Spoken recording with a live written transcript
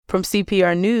From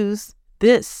CPR News,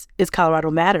 this is Colorado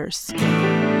Matters.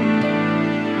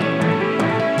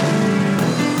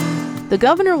 The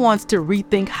governor wants to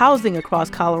rethink housing across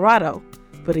Colorado,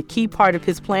 but a key part of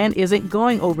his plan isn't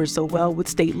going over so well with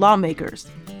state lawmakers.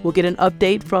 We'll get an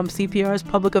update from CPR's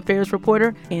public affairs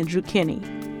reporter, Andrew Kenney.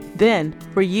 Then,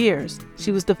 for years,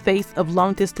 she was the face of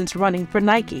long-distance running for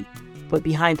Nike. But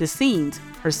behind the scenes,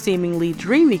 her seemingly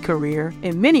dreamy career,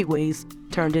 in many ways,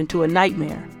 turned into a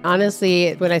nightmare.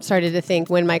 Honestly, when I started to think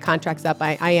when my contract's up,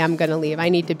 I am going to leave. I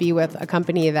need to be with a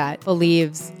company that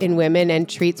believes in women and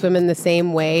treats women the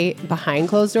same way behind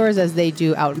closed doors as they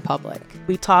do out in public.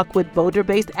 We talk with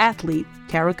Boulder-based athlete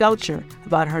Kara Goucher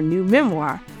about her new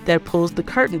memoir that pulls the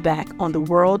curtain back on the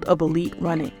world of elite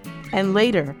running. And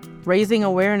later, raising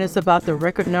awareness about the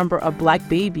record number of Black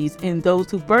babies and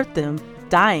those who birthed them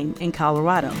dying in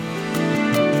Colorado.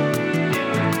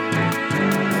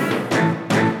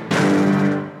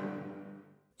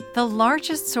 The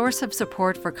largest source of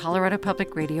support for Colorado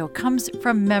Public Radio comes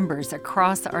from members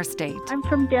across our state. I'm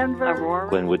from Denver, Aurora,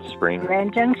 Glenwood Springs,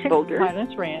 Grand Junction, Boulder,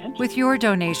 Pinus Ranch. With your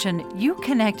donation, you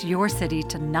connect your city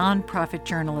to nonprofit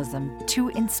journalism, to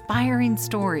inspiring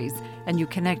stories, and you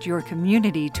connect your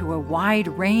community to a wide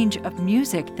range of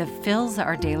music that fills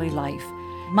our daily life.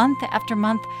 Month after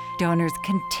month, donors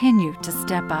continue to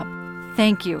step up.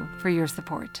 Thank you for your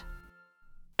support.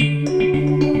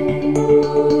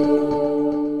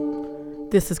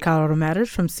 This is Colorado Matters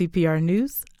from CPR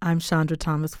News. I'm Chandra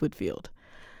Thomas Whitfield.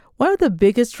 One of the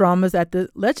biggest dramas at the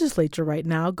legislature right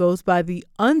now goes by the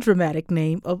undramatic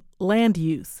name of land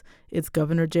use. It's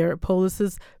Governor Jared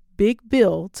Polis's big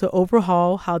bill to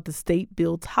overhaul how the state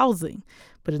builds housing.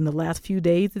 But in the last few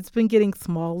days, it's been getting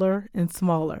smaller and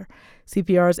smaller.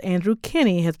 CPR's Andrew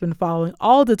Kenney has been following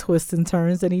all the twists and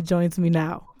turns, and he joins me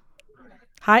now.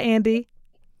 Hi, Andy.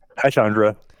 Hi,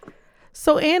 Chandra.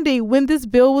 So, Andy, when this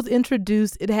bill was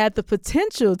introduced, it had the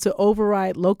potential to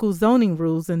override local zoning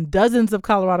rules in dozens of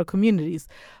Colorado communities.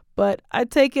 But I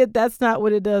take it that's not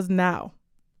what it does now.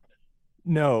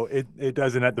 No, it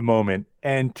doesn't at the moment.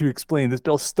 And to explain, this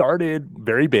bill started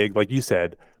very big, like you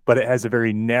said, but it has a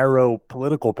very narrow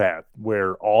political path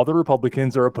where all the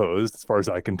Republicans are opposed, as far as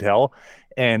I can tell.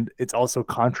 And it's also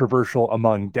controversial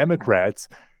among Democrats.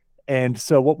 And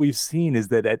so what we've seen is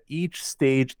that at each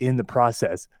stage in the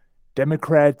process,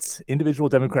 Democrats, individual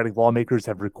Democratic lawmakers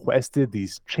have requested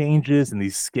these changes and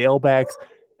these scale backs,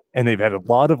 and they've had a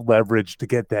lot of leverage to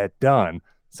get that done.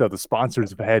 So the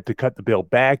sponsors have had to cut the bill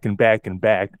back and back and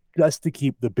back just to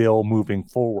keep the bill moving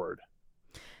forward.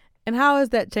 And how has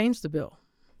that changed the bill?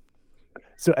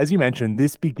 So as you mentioned,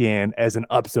 this began as an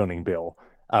upzoning bill.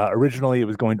 Originally, it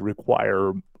was going to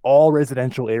require all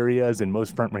residential areas in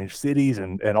most Front Range cities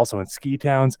and also in ski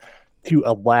towns to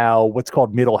allow what's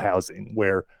called middle housing,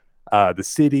 where the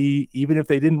city, even if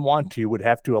they didn't want to, would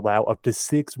have to allow up to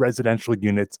 6 residential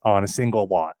units on a single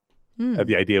lot.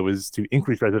 The idea was to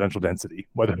increase residential density,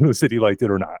 whether the city liked it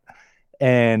or not.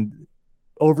 And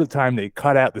over the time, they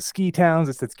cut out the ski towns.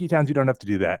 They said, ski towns, you don't have to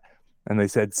do that. And they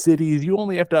said, cities, you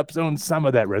only have to upzone some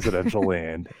of that residential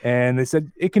land. And they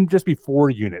said it can just be 4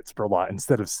 units per lot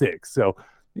instead of 6. So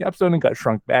the upzoning got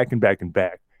shrunk back and back and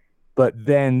back. But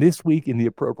then this week in the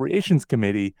Appropriations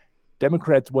Committee,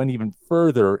 Democrats went even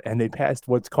further and they passed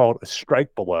what's called a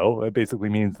strike below. It basically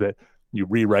means that you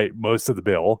rewrite most of the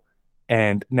bill.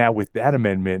 And now with that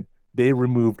amendment, they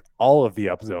removed all of the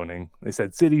upzoning. They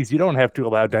said, cities, you don't have to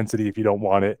allow density if you don't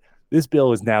want it. This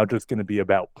bill is now just going to be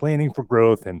about planning for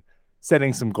growth and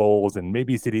setting some goals, and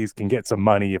maybe cities can get some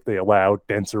money if they allow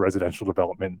denser residential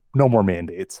development. No more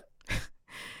mandates.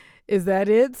 Is that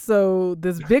it? So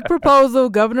this big proposal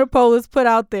Governor Polis put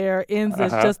out there ends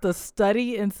as just a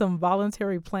study in some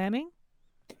voluntary planning?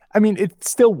 I mean, it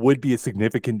still would be a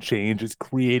significant change. It's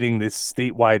creating this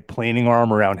statewide planning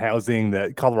arm around housing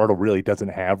that Colorado really doesn't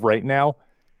have right now.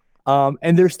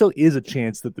 And there still is a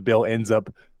chance that the bill ends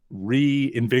up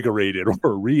reinvigorated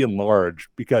or re-enlarged,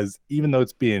 because even though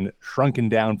it's been shrunken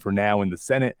down for now in the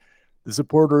Senate, the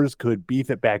supporters could beef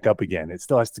it back up again. It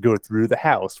still has to go through the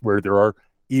House, where there are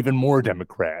even more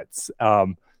Democrats.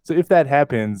 So if that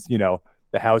happens, the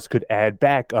House could add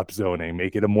back upzoning,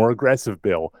 make it a more aggressive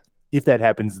bill. If that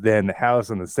happens, then the House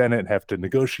and the Senate have to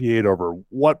negotiate over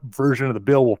what version of the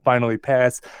bill will finally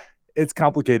pass. It's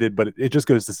complicated, but it just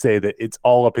goes to say that it's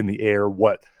all up in the air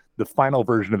what the final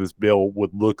version of this bill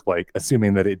would look like,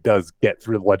 assuming that it does get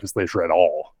through the legislature at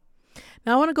all.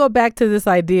 Now, I want to go back to this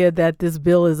idea that this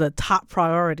bill is a top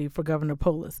priority for Governor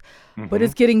Polis, but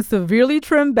it's getting severely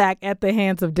trimmed back at the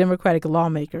hands of Democratic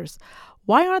lawmakers.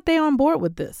 Why aren't they on board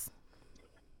with this?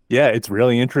 Yeah, it's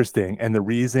really interesting. And the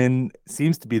reason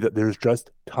seems to be that there's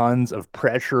just tons of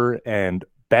pressure and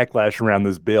backlash around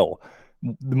this bill.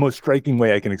 The most striking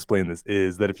way I can explain this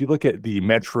is that if you look at the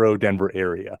metro Denver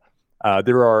area,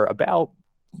 there are about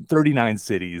 39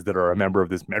 cities that are a member of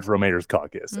this Metro Mayor's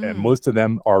Caucus, and most of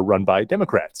them are run by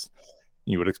Democrats.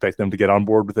 You would expect them to get on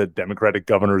board with a Democratic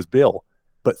governor's bill.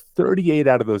 But 38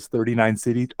 out of those 39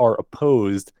 cities are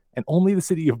opposed, and only the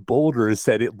city of Boulder has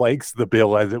said it likes the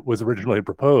bill as it was originally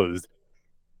proposed.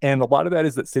 And a lot of that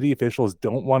is that city officials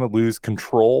don't want to lose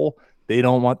control. They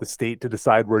don't want the state to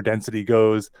decide where density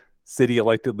goes. City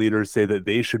elected leaders say that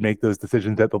they should make those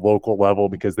decisions at the local level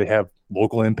because they have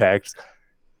local impacts.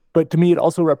 But to me, it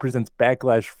also represents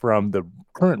backlash from the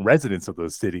current residents of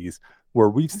those cities, where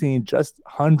we've seen just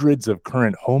hundreds of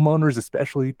current homeowners,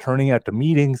 especially turning out to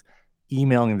meetings,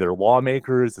 emailing their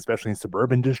lawmakers, especially in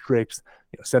suburban districts.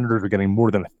 Senators are getting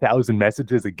more than 1,000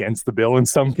 messages against the bill in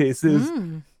some cases.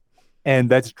 And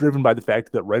that's driven by the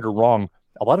fact that, right or wrong,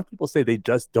 a lot of people say they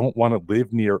just don't want to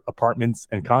live near apartments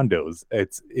and condos.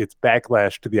 It's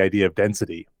backlash to the idea of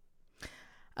density.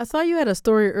 I saw you had a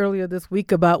story earlier this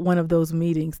week about one of those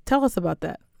meetings. Tell us about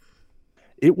that.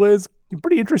 It was a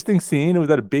pretty interesting scene. It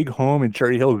was at a big home in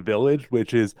Cherry Hills Village,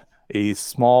 which is a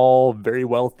small, very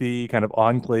wealthy kind of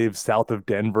enclave south of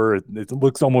Denver. It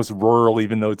looks almost rural,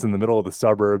 even though it's in the middle of the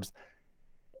suburbs.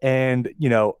 And,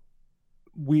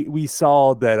 we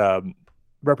saw that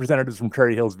representatives from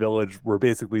Cherry Hills Village were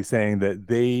basically saying that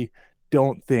they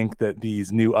don't think that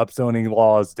these new upzoning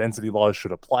laws, density laws,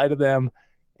 should apply to them.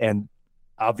 And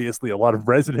obviously, a lot of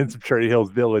residents of Cherry Hills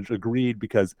Village agreed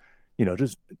because,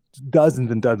 just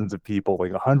dozens and dozens of people,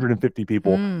 like 150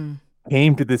 people,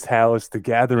 came to this house to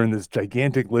gather in this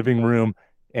gigantic living room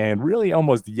and really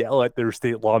almost yell at their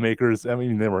state lawmakers. I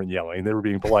mean, they weren't yelling, they were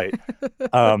being polite.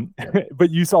 But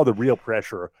you saw the real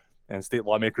pressure, and state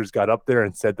lawmakers got up there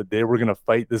and said that they were going to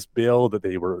fight this bill, that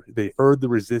they heard the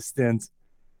resistance,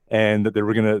 and that they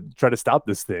were going to try to stop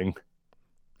this thing.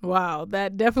 Wow,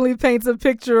 that definitely paints a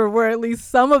picture of where at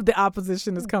least some of the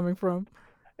opposition is coming from.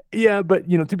 Yeah, but,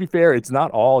 to be fair, it's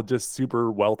not all just super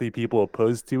wealthy people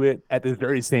opposed to it. At this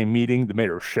very same meeting, the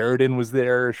mayor of Sheridan was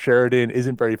there. Sheridan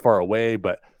isn't very far away,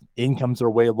 but incomes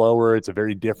are way lower. It's a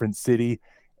very different city.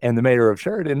 And the mayor of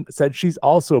Sheridan said she's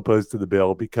also opposed to the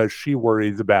bill because she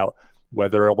worries about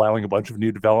whether allowing a bunch of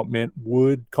new development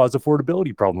would cause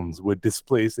affordability problems, would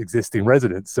displace existing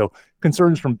residents. So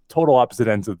concerns from total opposite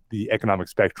ends of the economic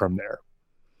spectrum there.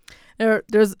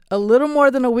 There's a little more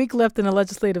than a week left in the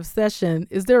legislative session.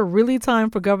 Is there really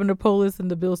time for Governor Polis and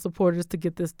the bill supporters to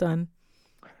get this done?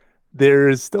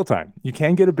 There's still time. You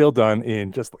can get a bill done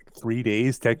in just like 3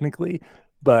 days, technically.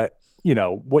 But,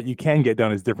 what you can get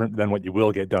done is different than what you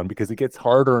will get done because it gets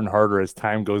harder and harder as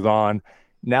time goes on.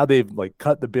 Now they've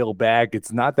cut the bill back.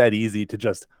 It's not that easy to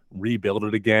just rebuild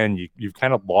it again. You've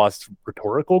kind of lost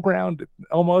rhetorical ground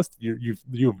almost. You've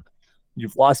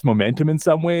lost momentum in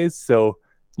some ways. So,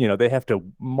 they have to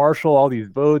marshal all these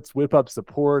votes, whip up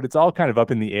support. It's all kind of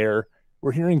up in the air.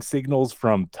 We're hearing signals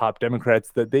from top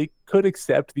Democrats that they could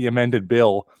accept the amended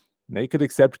bill. They could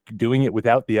accept doing it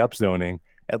without the upzoning,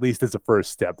 at least as a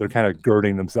first step. They're kind of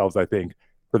girding themselves, I think,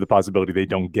 for the possibility they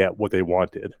don't get what they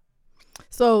wanted.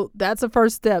 So that's a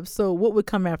first step. So what would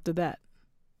come after that?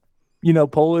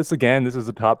 Polis, again, this is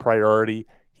a top priority.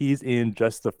 He's in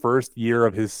just the first year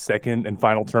of his second and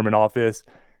final term in office.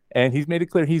 And he's made it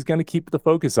clear he's going to keep the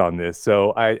focus on this.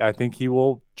 So I think he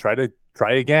will try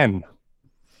again.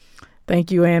 Thank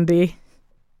you, Andy.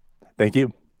 Thank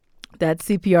you. That's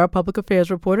CPR Public Affairs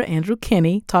reporter Andrew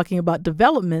Kenney talking about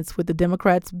developments with the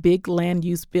Democrats' big land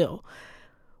use bill.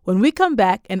 When we come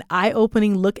back, an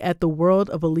eye-opening look at the world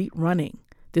of elite running.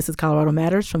 This is Colorado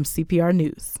Matters from CPR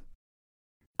News.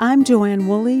 I'm Joanne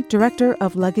Woolley, Director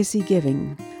of Legacy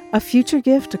Giving. A future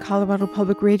gift to Colorado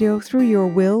Public Radio through your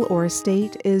will or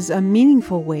estate is a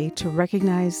meaningful way to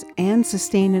recognize and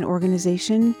sustain an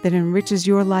organization that enriches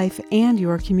your life and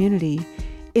your community.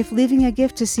 If leaving a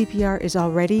gift to CPR is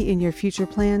already in your future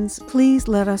plans, please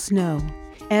let us know.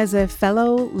 As a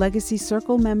fellow Legacy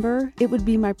Circle member, it would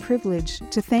be my privilege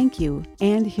to thank you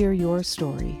and hear your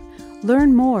story.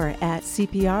 Learn more at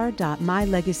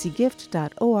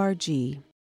cpr.mylegacygift.org.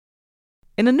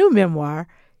 In a new memoir,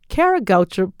 Kara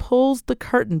Goucher pulls the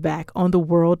curtain back on the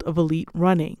world of elite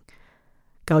running.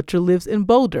 Goucher lives in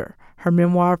Boulder. Her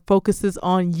memoir focuses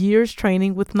on years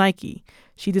training with Nike.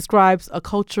 She describes a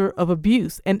culture of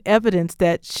abuse and evidence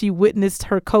that she witnessed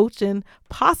her coach and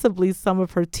possibly some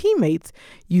of her teammates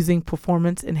using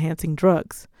performance-enhancing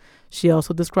drugs. She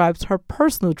also describes her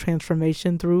personal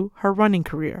transformation through her running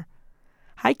career.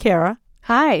 Hi, Kara.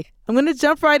 Hi. I'm going to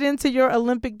jump right into your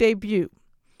Olympic debut.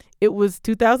 It was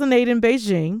 2008 in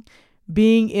Beijing.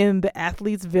 Being in the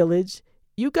athletes' village,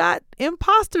 you got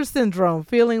imposter syndrome,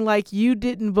 feeling like you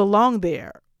didn't belong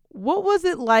there. What was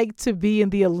it like to be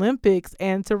in the Olympics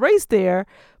and to race there,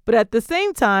 but at the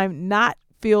same time not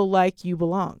feel like you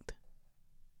belonged?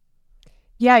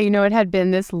 Yeah, it had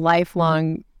been this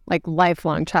lifelong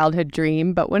childhood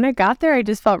dream. But when I got there, I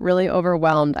just felt really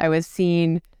overwhelmed. I was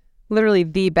seeing literally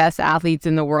the best athletes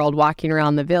in the world walking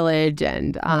around the village.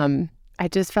 And I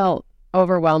just felt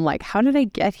overwhelmed. Like, how did I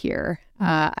get here?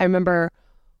 I remember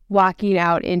walking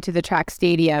out into the track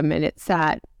stadium, and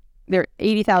there are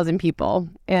 80,000 people.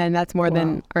 And that's more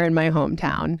than are in my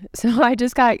hometown. So I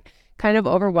just got kind of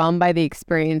overwhelmed by the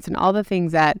experience and all the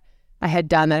things that I had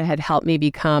done that had helped me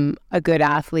become a good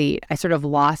athlete. I sort of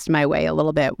lost my way a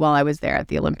little bit while I was there at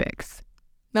the Olympics.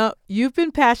 Now, you've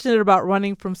been passionate about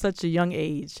running from such a young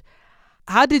age.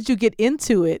 How did you get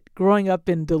into it growing up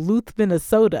in Duluth,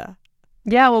 Minnesota?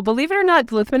 Yeah, well, believe it or not,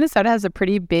 Duluth, Minnesota has a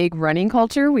pretty big running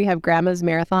culture. We have Grandma's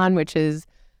Marathon, which is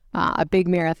a big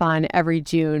marathon every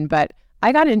June. But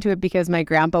I got into it because my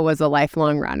grandpa was a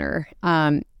lifelong runner.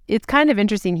 It's kind of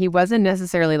interesting. He wasn't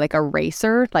necessarily like a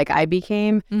racer like I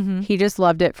became. Mm-hmm. He just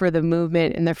loved it for the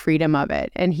movement and the freedom of it.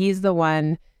 And he's the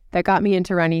one that got me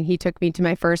into running. He took me to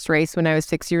my first race when I was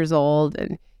 6 years old,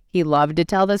 and he loved to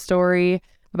tell the story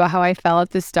about how I fell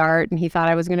at the start and he thought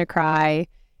I was going to cry.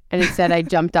 And instead I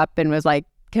jumped up and was like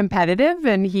competitive,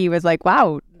 and he was like,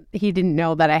 wow, he didn't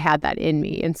know that I had that in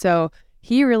me. And so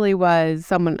he really was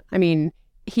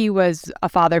he was a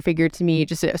father figure to me,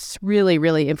 just a really,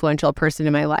 really influential person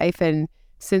in my life. And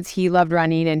since he loved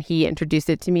running and he introduced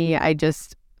it to me, I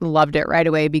just loved it right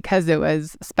away because it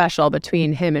was special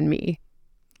between him and me.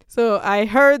 So I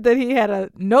heard that he had a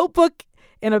notebook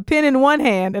and a pen in one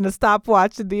hand and a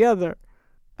stopwatch in the other.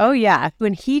 Oh, yeah.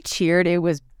 When he cheered, it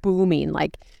was booming.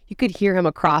 Like you could hear him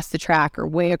across the track or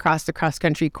way across the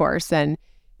cross-country course. And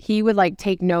he would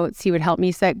take notes. He would help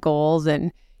me set goals,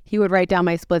 and he would write down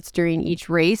my splits during each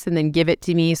race and then give it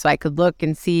to me so I could look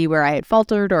and see where I had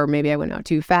faltered or maybe I went out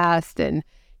too fast. And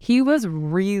he was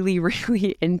really,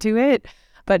 really into it,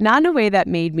 but not in a way that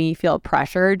made me feel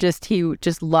pressure. He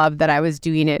just loved that I was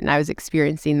doing it and I was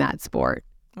experiencing that sport.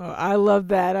 Oh, I love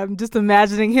that. I'm just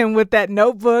imagining him with that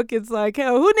notebook. It's like,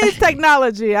 oh, who needs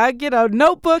technology? I get a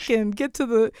notebook and get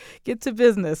to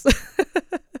business.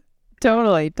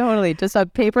 Totally. Just a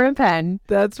paper and pen.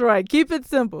 That's right. Keep it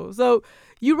simple. So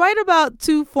you write about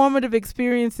two formative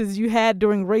experiences you had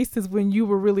during races when you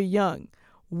were really young.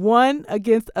 One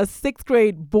against a sixth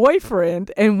grade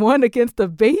boyfriend and one against a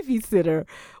babysitter.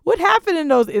 What happened in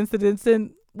those incidents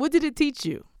and what did it teach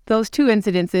you? Those two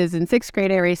incidences in sixth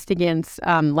grade, I raced against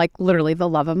literally the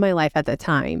love of my life at the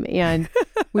time. And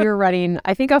we were running,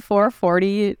 I think, a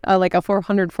 440, like a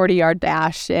 440-yard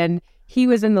dash. And he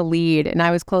was in the lead and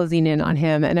I was closing in on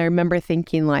him. And I remember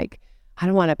thinking I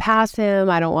don't want to pass him.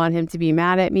 I don't want him to be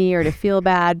mad at me or to feel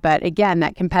bad. But again,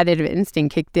 that competitive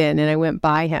instinct kicked in and I went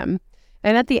by him.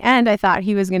 And at the end, I thought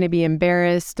he was going to be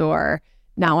embarrassed or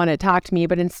not want to talk to me.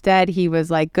 But instead, he was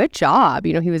like, good job.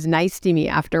 He was nice to me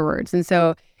afterwards. And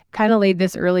so kind of laid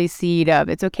this early seed of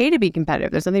it's okay to be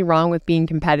competitive. There's nothing wrong with being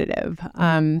competitive.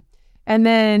 And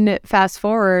then fast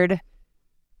forward,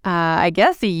 I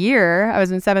guess a year, I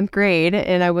was in seventh grade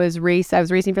and I was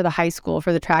racing for the high school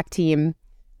for the track team.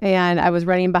 And I was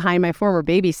running behind my former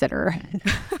babysitter.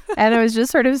 And I was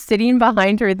just sort of sitting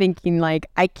behind her thinking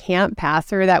I can't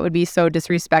pass her. That would be so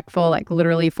disrespectful.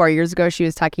 Literally 4 years ago, she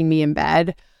was tucking me in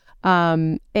bed.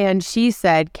 And she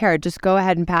said, Kara, just go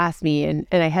ahead and pass me. And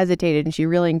I hesitated and she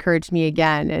really encouraged me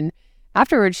again. And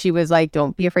afterwards she was like,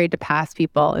 don't be afraid to pass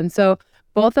people. And so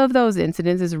both of those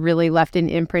incidences really left an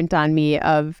imprint on me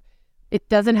of it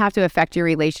doesn't have to affect your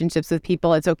relationships with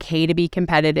people. It's okay to be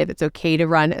competitive. It's okay to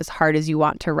run as hard as you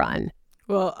want to run.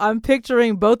 Well, I'm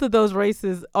picturing both of those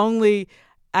races, only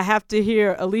I have to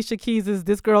hear Alicia Keys'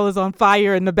 This Girl Is on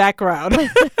Fire in the background.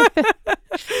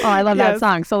 Oh, I love that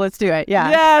song. So let's do it.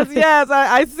 Yeah. Yes.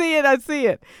 I see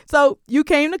it. So you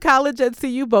came to college at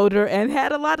CU Boulder and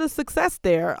had a lot of success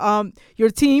there. Your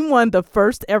team won the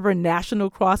first ever national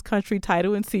cross-country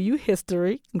title in CU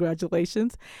history.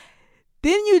 Congratulations.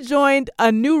 Then you joined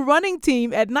a new running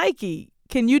team at Nike.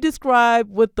 Can you describe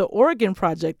what the Oregon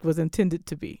Project was intended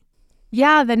to be?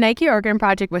 Yeah, the Nike Oregon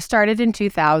Project was started in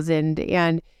 2000,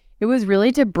 and it was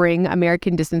really to bring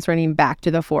American distance running back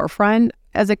to the forefront.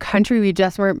 As a country, we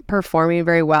just weren't performing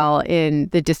very well in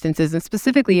the distances, and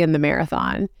specifically in the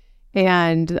marathon.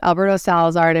 And Alberto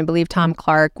Salazar and I believe Tom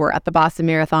Clark were at the Boston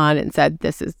Marathon and said,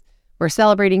 we're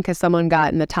celebrating because someone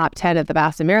got in the top 10 at the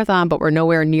Boston Marathon, but we're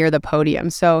nowhere near the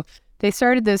podium. So they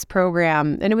started this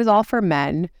program, and it was all for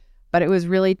men. but it was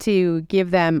really to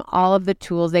give them all of the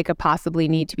tools they could possibly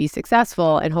need to be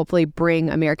successful and hopefully bring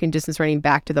American distance running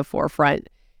back to the forefront.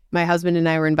 My husband and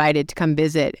I were invited to come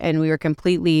visit, and we were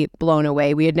completely blown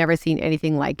away. We had never seen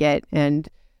anything like it, and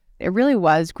it really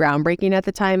was groundbreaking at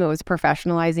the time. It was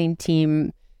professionalizing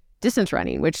team distance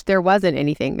running, which there wasn't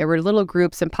anything. There were little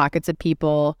groups and pockets of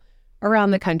people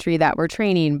around the country that were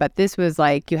training, but this was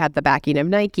like you had the backing of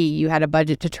Nike, you had a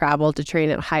budget to travel to train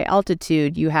at high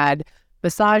altitude, you had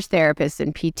massage therapists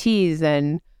and PTs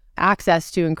and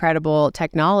access to incredible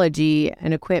technology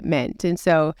and equipment. And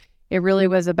so it really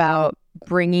was about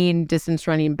bringing distance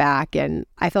running back. And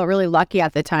I felt really lucky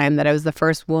at the time that I was the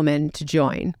first woman to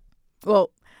join. Well,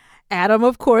 Adam,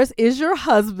 of course, is your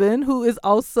husband, who is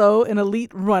also an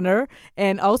elite runner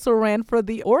and also ran for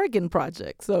the Oregon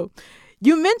Project. So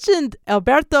you mentioned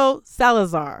Alberto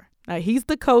Salazar. Now, he's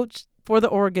the coach for the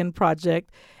Oregon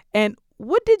Project. And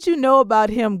what did you know about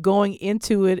him going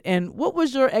into it, and what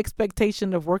was your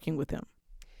expectation of working with him?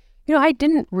 I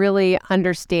didn't really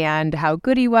understand how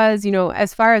good he was.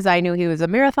 As far as I knew, he was a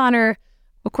marathoner.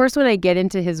 Of course, when I get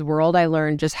into his world, I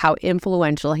learned just how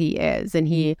influential he is. And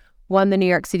he won the New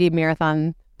York City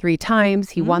Marathon 3 times.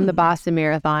 He won the Boston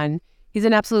Marathon. He's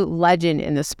an absolute legend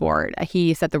in the sport.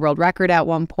 He set the world record at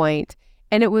one point.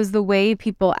 And it was the way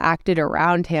people acted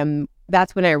around him.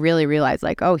 That's when I really realized,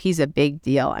 oh, he's a big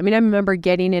deal. I remember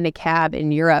getting in a cab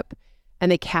in Europe,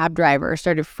 and the cab driver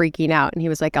started freaking out. And he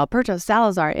was like, Alberto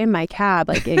Salazar in my cab,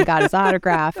 and got his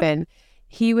autograph. And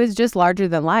he was just larger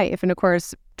than life. And of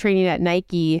course, training at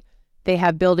Nike, they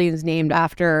have buildings named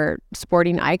after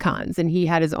sporting icons. And he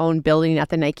had his own building at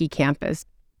the Nike campus.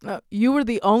 You were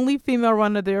the only female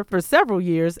runner there for several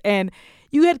years. And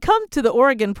you had come to the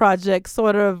Oregon Project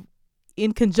sort of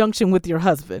in conjunction with your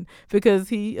husband, because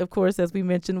he, of course, as we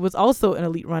mentioned, was also an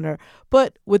elite runner.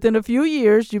 But within a few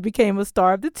years, you became a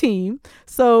star of the team.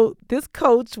 So this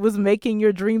coach was making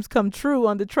your dreams come true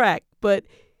on the track, but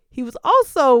he was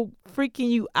also freaking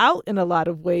you out in a lot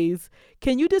of ways.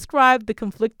 Can you describe the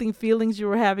conflicting feelings you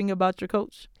were having about your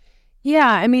coach?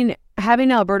 Yeah,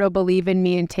 having Alberto believe in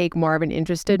me and take more of an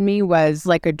interest in me was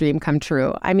like a dream come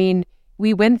true.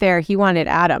 We went there, he wanted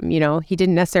Adam, he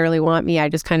didn't necessarily want me. I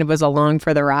just kind of was along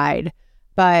for the ride.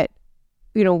 But,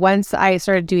 once I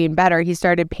started doing better, he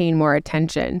started paying more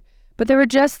attention. But there were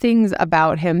just things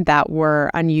about him that were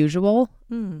unusual.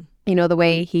 The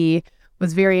way he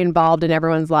was very involved in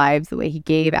everyone's lives, the way he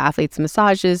gave athletes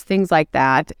massages, things like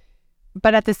that.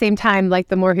 But at the same time,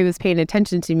 the more he was paying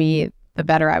attention to me, the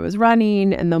better I was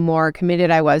running and the more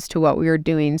committed I was to what we were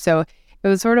doing. So it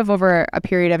was sort of over a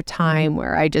period of time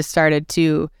where I just started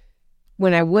to,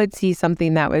 when I would see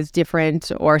something that was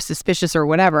different or suspicious or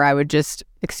whatever, I would just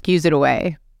excuse it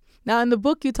away. Now, in the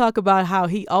book, you talk about how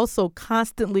he also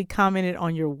constantly commented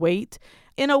on your weight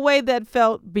in a way that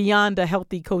felt beyond a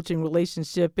healthy coaching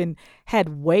relationship and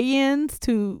had weigh-ins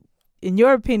to, in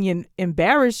your opinion,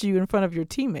 embarrass you in front of your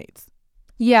teammates.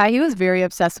 Yeah, he was very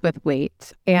obsessed with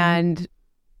weight. And,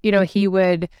 he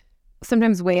would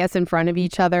sometimes weigh us in front of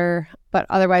each other, but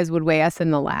otherwise would weigh us in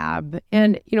the lab.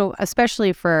 And,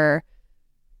 especially for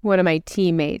one of my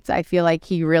teammates, I feel like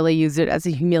he really used it as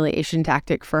a humiliation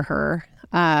tactic for her,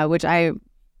 which I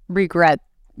regret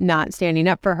not standing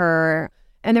up for her.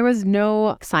 And there was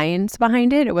no science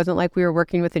behind it. It wasn't like we were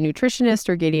working with a nutritionist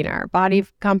or getting our body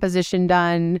composition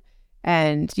done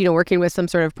and, working with some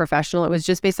sort of professional. It was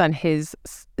just based on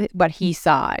what he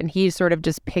saw. And he sort of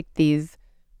just picked these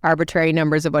arbitrary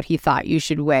numbers of what he thought you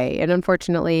should weigh. And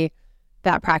unfortunately,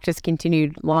 that practice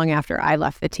continued long after I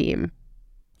left the team.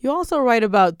 You also write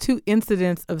about 2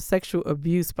 incidents of sexual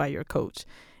abuse by your coach,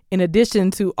 in addition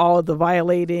to all the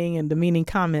violating and demeaning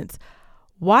comments.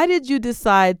 Why did you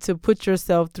decide to put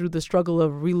yourself through the struggle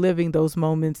of reliving those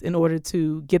moments in order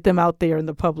to get them out there in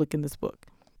the public in this book?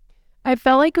 I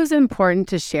felt like it was important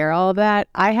to share all of that.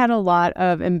 I had a lot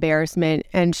of embarrassment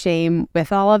and shame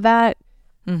with all of that.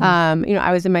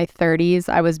 I was in my 30s.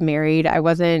 I was married. I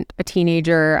wasn't a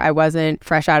teenager. I wasn't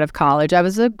fresh out of college. I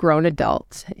was a grown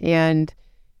adult. And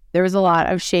there was a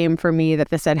lot of shame for me that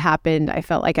this had happened. I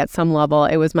felt like at some level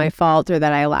it was my fault or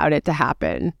that I allowed it to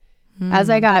happen. As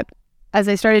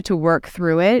I started to work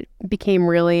through it, it became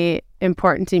really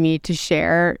important to me to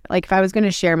share. If I was going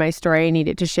to share my story, I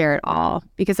needed to share it all,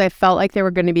 because I felt like there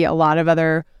were going to be a lot of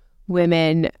other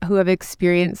women who have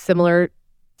experienced similar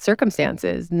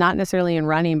circumstances, not necessarily in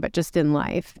running, but just in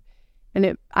life. And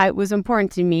it was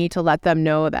important to me to let them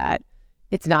know that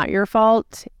it's not your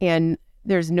fault and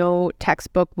there's no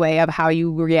textbook way of how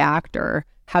you react or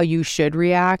how you should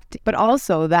react, but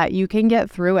also that you can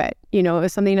get through it. It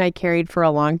was something I carried for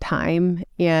a long time,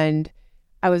 and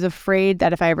I was afraid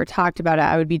that if I ever talked about it,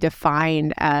 I would be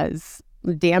defined as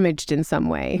damaged in some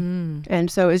way. And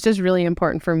so it's just really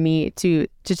important for me to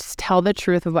just tell the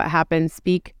truth of what happened,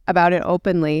 speak about it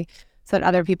openly so that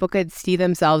other people could see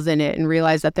themselves in it and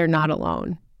realize that they're not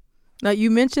alone. Now, you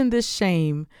mentioned this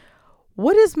shame.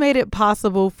 What has made it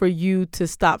possible for you to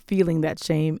stop feeling that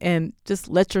shame and just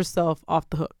let yourself off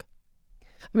the hook?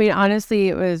 I mean, honestly,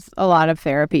 it was a lot of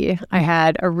therapy. I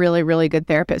had a really, really good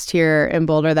therapist here in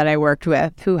Boulder that I worked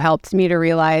with who helped me to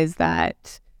realize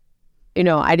that,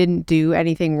 I didn't do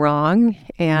anything wrong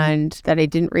and that I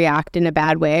didn't react in a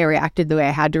bad way. I reacted the way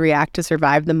I had to react to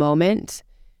survive the moment.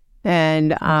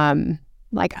 And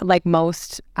like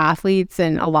most athletes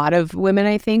and a lot of women,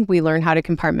 I think, we learn how to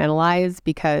compartmentalize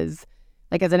because,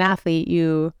 like, as an athlete,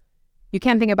 you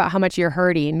can't think about how much you're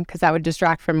hurting because that would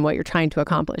distract from what you're trying to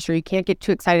accomplish, or you can't get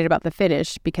too excited about the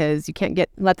finish because you can't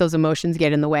let those emotions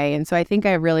get in the way. And so I think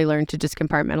I really learned to just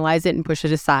compartmentalize it and push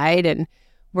it aside. And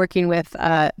working with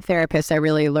a therapist, I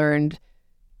really learned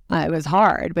it was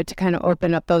hard, but to kind of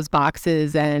open up those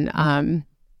boxes and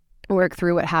work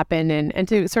through what happened and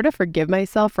to sort of forgive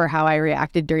myself for how I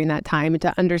reacted during that time and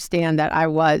to understand that I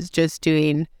was just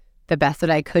doing the best that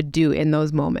I could do in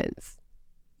those moments.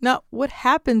 Now, what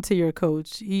happened to your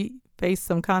coach? He faced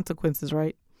some consequences,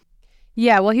 right?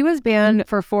 Yeah, well, he was banned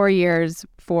for 4 years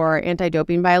for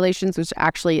anti-doping violations, which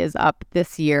actually is up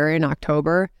this year in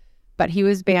October. But he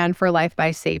was banned for life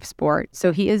by Safe Sport.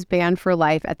 So he is banned for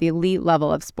life at the elite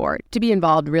level of sport to be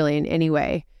involved really in any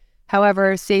way.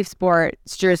 However, Safe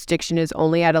Sport's jurisdiction is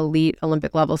only at elite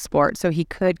Olympic level sport. So he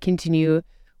could continue,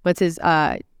 once his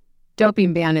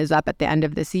doping ban is up at the end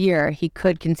of this year, he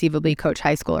could conceivably coach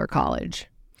high school or college.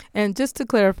 And just to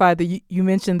clarify, you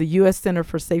mentioned the U.S. Center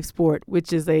for Safe Sport,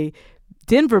 which is a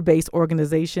Denver-based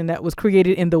organization that was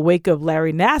created in the wake of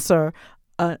Larry Nassar,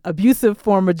 an abusive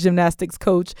former gymnastics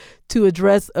coach, to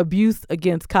address abuse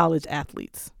against college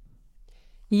athletes.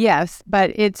 Yes, but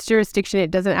its jurisdiction,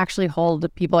 it doesn't actually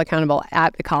hold people accountable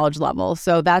at the college level.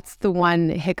 So that's the one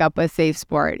hiccup with Safe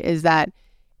Sport, is that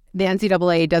the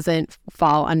NCAA doesn't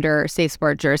fall under Safe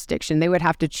Sport jurisdiction. They would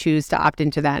have to choose to opt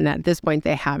into that, and at this point,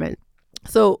 they haven't.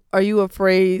 So are you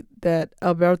afraid that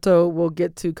Alberto will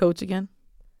get to coach again?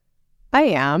 I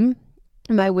am.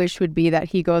 My wish would be that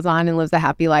he goes on and lives a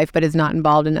happy life, but is not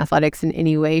involved in athletics in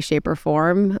any way, shape, or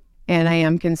form. And I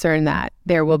am concerned that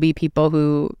there will be people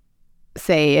who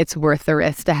say it's worth the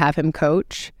risk to have him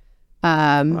coach.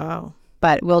 Wow.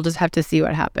 But we'll just have to see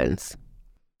what happens.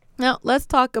 Now, let's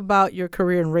talk about your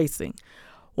career in racing.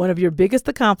 One of your biggest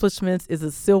accomplishments is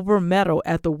a silver medal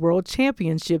at the World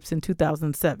Championships in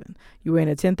 2007. You ran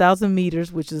at 10,000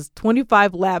 meters, which is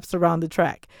 25 laps around the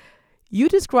track. You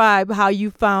describe how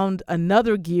you found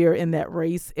another gear in that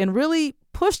race and really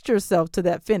pushed yourself to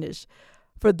that finish.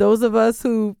 For those of us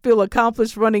who feel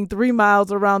accomplished running 3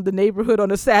 miles around the neighborhood on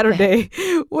a Saturday,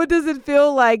 what does it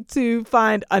feel like to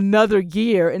find another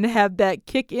gear and have that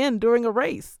kick in during a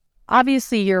race?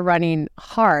 Obviously, you're running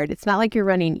hard. It's not like you're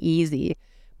running easy,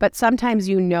 but sometimes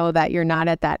you know that you're not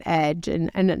at that edge.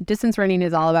 And distance running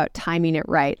is all about timing it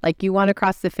right. Like, you want to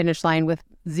cross the finish line with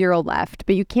 0 left,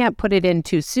 but you can't put it in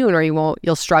too soon or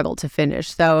you'll struggle to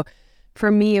finish. So for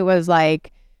me, it was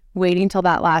like waiting till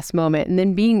that last moment and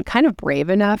then being kind of brave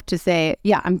enough to say,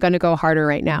 yeah, I'm going to go harder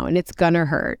right now and it's going to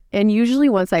hurt. And usually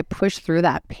once I push through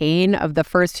that pain of the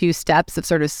first few steps of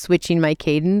sort of switching my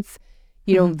cadence,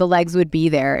 the legs would be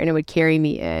there and it would carry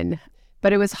me in.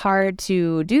 But it was hard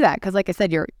to do that because, like I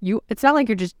said, it's not like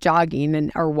you're just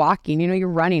jogging or walking, you're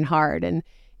running hard. And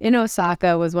in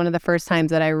Osaka was one of the first times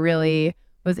that I really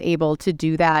was able to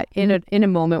do that in a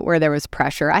moment where there was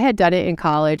pressure. I had done it in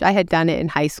college. I had done it in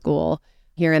high school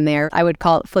here and there. I would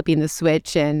call it flipping the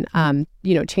switch and,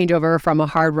 change over from a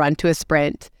hard run to a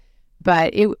sprint.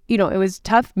 But it was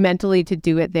tough mentally to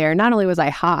do it there. Not only was I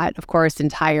hot, of course,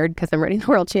 and tired because I'm running the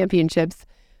World Championships,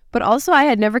 but also I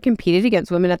had never competed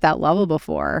against women at that level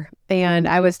before. And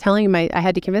I was I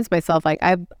had to convince myself, like,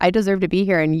 I deserve to be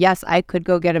here. And yes, I could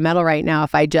go get a medal right now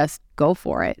if I just go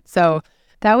for it. So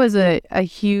that was a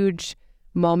huge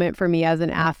moment for me as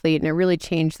an athlete, and it really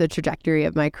changed the trajectory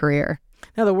of my career.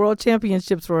 Now, the World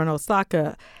Championships were in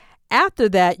Osaka. After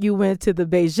that, you went to the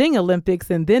Beijing Olympics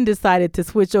and then decided to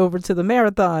switch over to the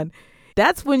marathon.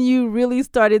 That's when you really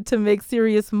started to make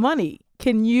serious money.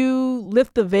 Can you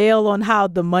lift the veil on how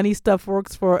the money stuff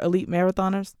works for elite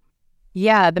marathoners?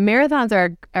 Yeah, the marathons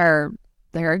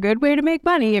they're a good way to make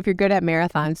money if you're good at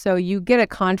marathons. So you get a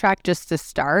contract just to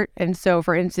start. And so,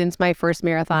 for instance, my first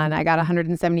marathon, I got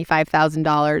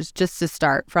 $175,000 just to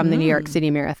start from the New York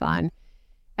City Marathon.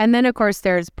 And then, of course,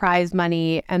 there's prize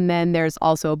money, and then there's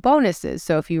also bonuses.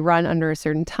 So if you run under a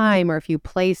certain time or if you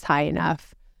place high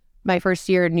enough. My first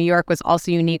year in New York was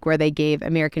also unique where they gave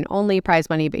American-only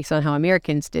prize money based on how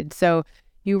Americans did. So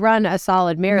you run a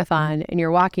solid marathon and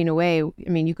you're walking away. I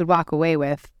mean, you could walk away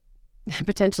with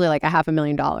potentially like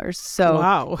 $500,000. So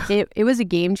wow. It was a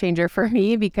game changer for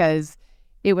me because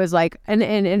it was like, and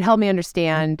it helped me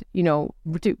understand, you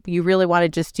really want to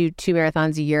just do 2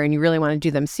 marathons a year and you really want to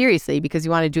do them seriously because you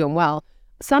want to do them well.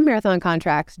 Some marathon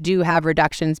contracts do have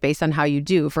reductions based on how you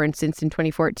do. For instance, in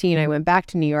 2014, I went back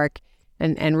to New York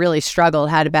and really struggled,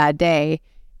 had a bad day,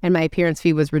 and my appearance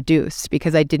fee was reduced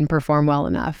because I didn't perform well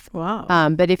enough. Wow.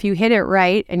 But if you hit it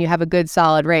right and you have a good,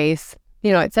 solid race,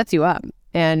 it sets you up.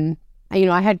 And,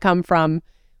 I had come from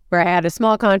where I had a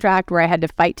small contract where I had to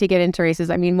fight to get into races.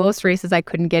 I mean, most races I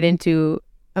couldn't get into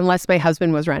unless my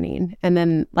husband was running. And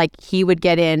then, he would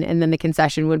get in, and then the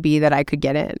concession would be that I could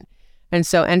get in. And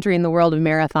so entering the world of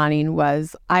marathoning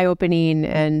was eye-opening,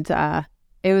 and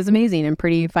it was amazing and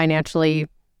pretty financially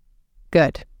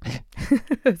good.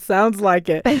 Sounds like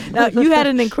it. Now, you had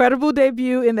an incredible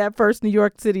debut in that first New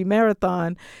York City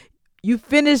Marathon. You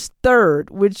finished 3rd,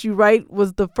 which you write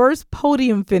was the first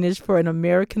podium finish for an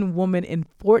American woman in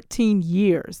 14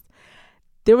 years.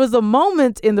 There was a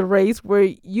moment in the race where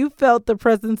you felt the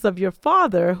presence of your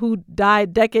father, who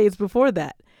died decades before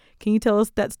that. Can you tell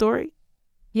us that story?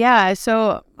 Yeah,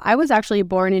 so I was actually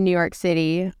born in New York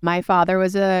City. My father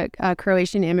was a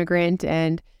Croatian immigrant,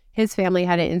 and his family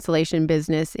had an insulation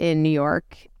business in New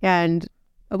York. And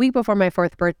a week before my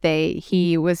 4th birthday,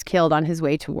 he was killed on his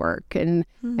way to work. And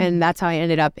that's how I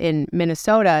ended up in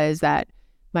Minnesota, is that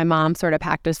my mom sort of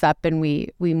packed us up and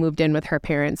we moved in with her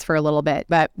parents for a little bit.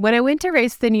 But when I went to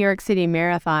race the New York City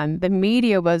Marathon, the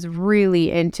media was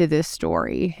really into this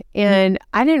story. And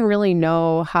I didn't really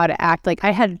know how to act.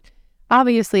 I had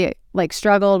obviously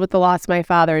struggled with the loss of my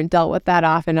father and dealt with that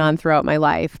off and on throughout my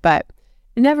life, but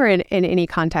never in any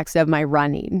context of my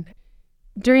running.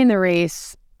 During the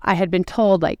race, I had been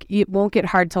told, it won't get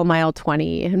hard till mile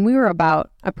 20. And we were about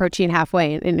approaching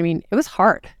halfway. And I mean, it was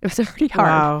hard. It was pretty hard.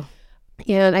 Wow.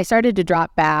 And I started to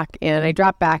drop back, and I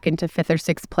dropped back into 5th or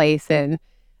 6th place. And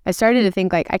I started to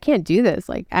think, I can't do this.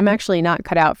 I'm actually not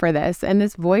cut out for this. And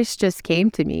this voice just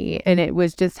came to me, and it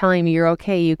was just telling me, you're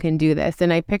okay, you can do this.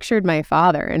 And I pictured my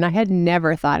father, and I had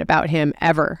never thought about him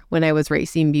ever when I was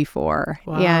racing before.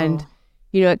 Wow. And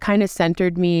it kind of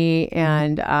centered me,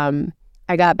 and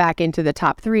I got back into the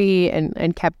top 3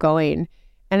 and kept going.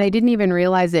 And I didn't even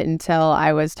realize it until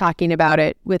I was talking about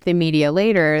it with the media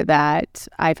later that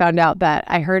I found out that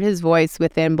I heard his voice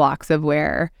within blocks of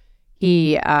where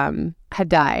he had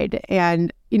died.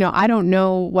 And, I don't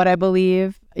know what I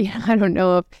believe. I don't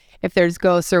know if there's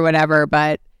ghosts or whatever,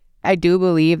 but I do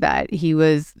believe that he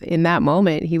was, in that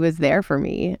moment, he was there for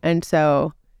me. And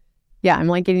so, yeah, I'm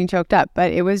getting choked up,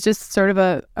 but it was just sort of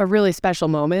a really special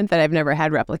moment that I've never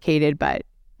had replicated, but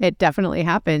it definitely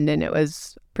happened, and it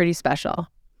was pretty special.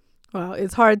 Wow,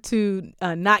 it's hard to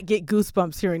not get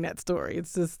goosebumps hearing that story.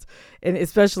 It's just, and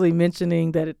especially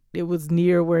mentioning that it was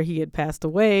near where he had passed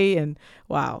away, and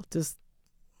wow, just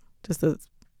an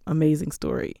amazing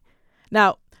story.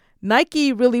 Now,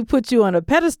 Nike really put you on a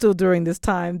pedestal during this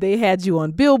time. They had you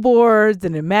on billboards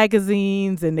and in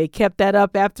magazines, and they kept that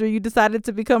up after you decided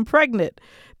to become pregnant.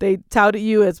 They touted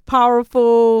you as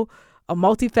powerful, a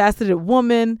multifaceted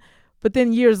woman. But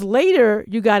then years later,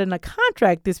 you got in a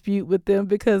contract dispute with them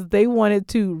because they wanted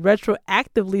to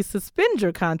retroactively suspend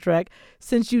your contract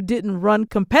since you didn't run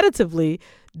competitively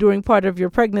during part of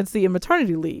your pregnancy and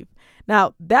maternity leave.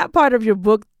 Now, that part of your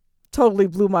book totally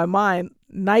blew my mind.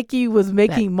 Nike was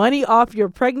making money off your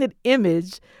pregnant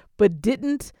image, but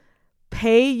didn't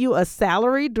pay you a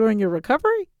salary during your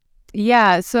recovery?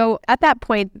 Yeah. So at that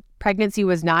point, pregnancy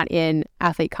was not in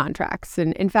athlete contracts.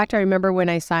 And in fact, I remember when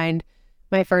I signed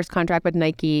my first contract with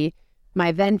Nike,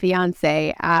 my then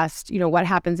fiance asked, what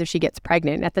happens if she gets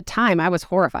pregnant? At the time, I was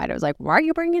horrified. I was like, why are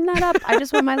you bringing that up? I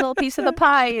just want my little piece of the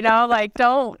pie,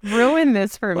 don't ruin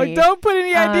this for me. Don't put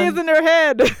any ideas in her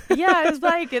head. Yeah, it's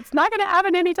it's not going to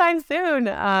happen anytime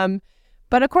soon.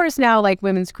 But of course now,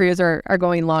 women's careers are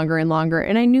going longer and longer.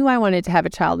 And I knew I wanted to have a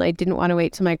child. I didn't want to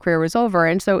wait till my career was over.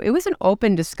 And so it was an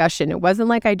open discussion. It wasn't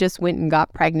like I just went and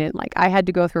got pregnant. I had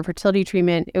to go through fertility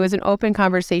treatment. It was an open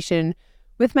conversation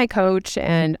with my coach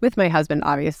and with my husband,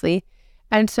 obviously.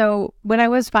 And so when I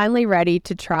was finally ready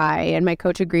to try and my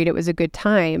coach agreed it was a good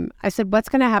time, I said, what's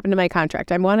going to happen to my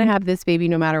contract? I want to have this baby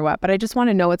no matter what, but I just want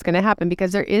to know what's going to happen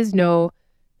because there is no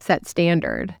set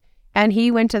standard. And he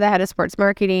went to the head of sports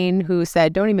marketing who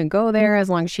said, don't even go there. As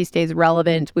long as she stays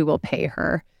relevant, we will pay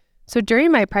her. So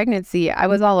during my pregnancy, I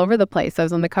was all over the place. I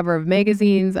was on the cover of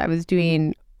magazines. I was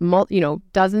doing,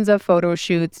 dozens of photo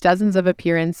shoots, dozens of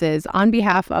appearances on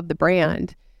behalf of the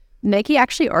brand. Nike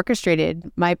actually orchestrated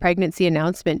my pregnancy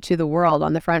announcement to the world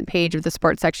on the front page of the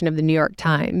sports section of the New York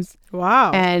Times.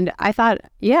 Wow. And I thought,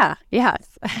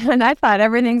 yes. And I thought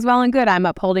everything's well and good. I'm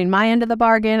upholding my end of the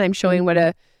bargain. I'm showing what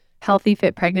a healthy,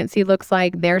 fit pregnancy looks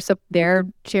like. They're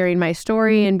sharing my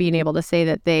story and being able to say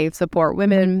that they support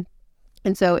women.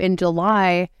 And so in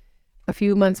July, a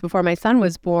few months before my son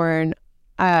was born,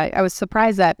 I was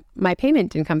surprised that my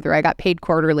payment didn't come through. I got paid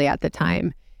quarterly at the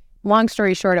time. Long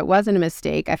story short, it wasn't a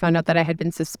mistake. I found out that I had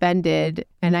been suspended.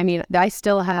 And I mean, I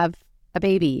still have a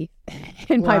baby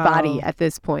in my body at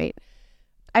this point.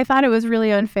 I thought it was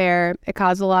really unfair. It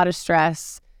caused a lot of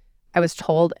stress. I was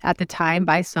told at the time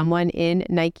by someone in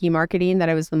Nike marketing that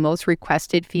I was the most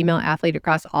requested female athlete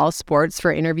across all sports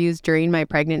for interviews during my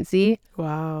pregnancy.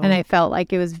 Wow. And I felt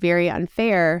like it was very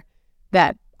unfair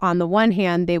that on the one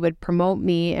hand, they would promote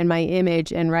me and my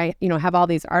image and have all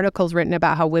these articles written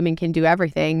about how women can do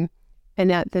everything,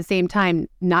 and at the same time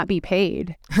not be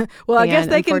paid. Well, I guess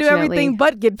they can do everything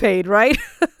but get paid, right?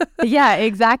 Yeah,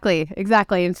 exactly.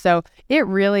 And so it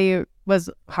really was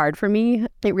hard for me.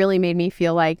 It really made me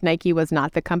feel like Nike was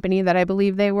not the company that I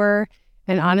believed they were.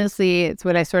 And honestly, it's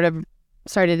what I sort of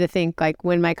started to think, like,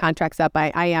 when my contract's up,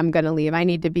 I am going to leave. I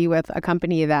need to be with a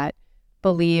company that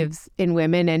believes in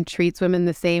women and treats women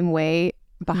the same way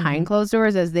behind closed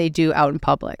doors as they do out in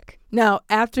public. Now,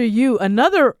 after you,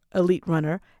 another elite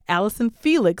runner, Allison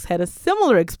Felix, had a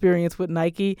similar experience with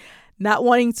Nike, not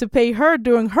wanting to pay her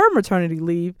during her maternity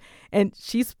leave, and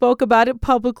she spoke about it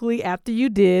publicly after you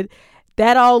did.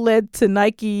 That all led to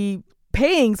Nike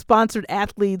paying sponsored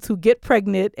athletes who get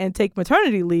pregnant and take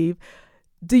maternity leave.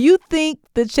 Do you think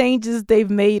the changes they've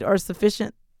made are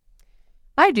sufficient?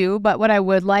 I do, but what I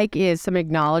would like is some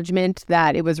acknowledgement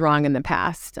that it was wrong in the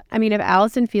past. I mean, if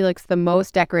Allison Felix, the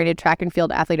most decorated track and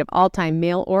field athlete of all time,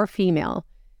 male or female,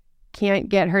 can't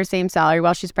get her same salary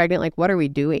while she's pregnant, like, what are we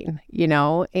doing?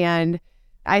 And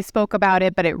I spoke about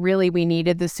it, but we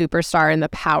needed the superstar and the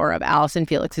power of Allison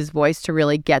Felix's voice to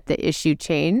really get the issue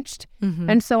changed.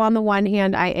 And so on the one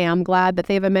hand, I am glad that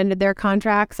they've amended their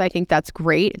contracts. I think that's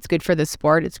great. It's good for the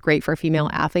sport. It's great for female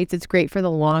athletes. It's great for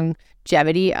the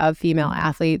longevity of female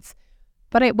athletes.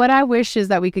 But what I wish is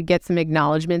that we could get some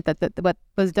acknowledgement that what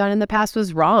was done in the past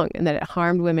was wrong, and that it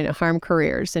harmed women, it harmed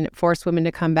careers, and it forced women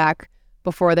to come back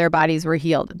before their bodies were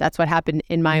healed. That's what happened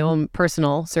in my own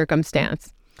personal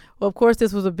circumstance. Well, of course,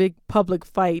 this was a big public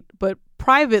fight, but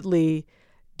privately,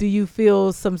 do you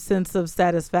feel some sense of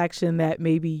satisfaction that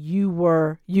maybe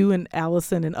you and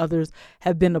Allison and others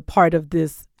have been a part of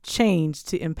this change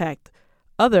to impact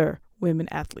other women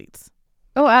athletes?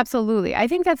 Oh, absolutely. I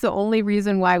think that's the only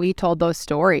reason why we told those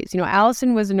stories.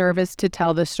 Allison was nervous to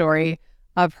tell the story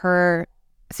of her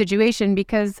situation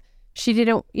because she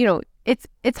didn't,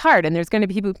 it's hard, and there's going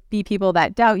to be people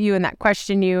that doubt you and that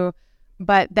question you.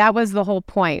 But that was the whole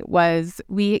point, was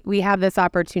we have this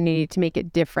opportunity to make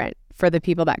it different for the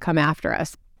people that come after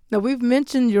us. Now, we've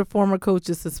mentioned your former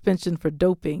coach's suspension for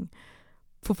doping.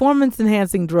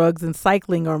 Performance-enhancing drugs and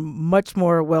cycling are much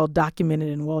more well-documented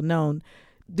and well-known.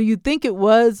 Do you think it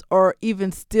was, or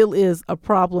even still is, a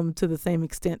problem to the same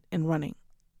extent in running?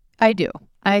 I do.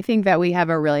 I think that we have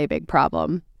a really big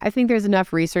problem. I think there's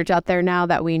enough research out there now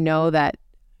that we know that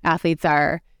athletes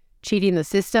are cheating the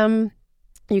system.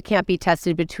 You can't be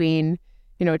tested between,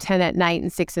 10 at night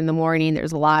and 6 in the morning.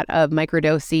 There's a lot of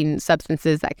microdosing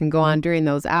substances that can go on during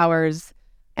those hours.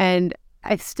 And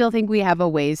I still think we have a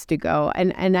ways to go.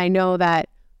 And I know that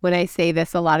when I say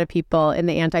this, a lot of people in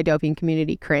the anti-doping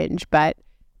community cringe, but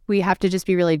we have to just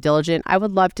be really diligent. I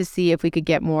would love to see if we could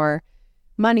get more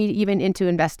money even into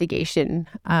investigation.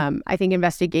 I think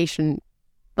investigation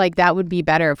like that would be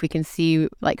better if we can see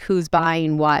like who's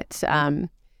buying what.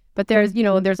 But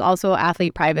there's also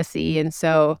athlete privacy. And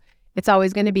so it's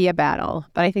always going to be a battle.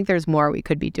 But I think there's more we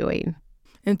could be doing.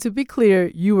 And to be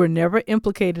clear, you were never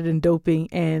implicated in doping.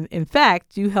 And in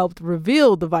fact, you helped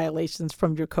reveal the violations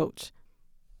from your coach.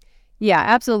 Yeah,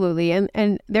 absolutely.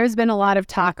 And there's been a lot of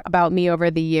talk about me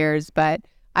over the years, but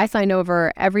I signed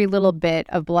over every little bit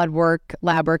of blood work,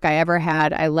 lab work I ever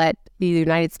had. I let the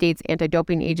United States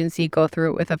Anti-Doping Agency go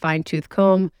through it with a fine-tooth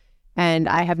comb. And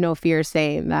I have no fear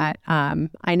saying that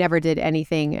I never did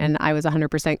anything and I was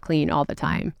 100% clean all the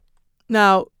time.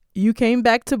 Now, you came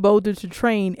back to Boulder to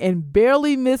train and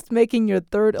barely missed making your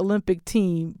third Olympic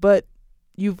team, but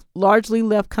you've largely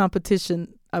left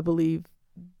competition, I believe.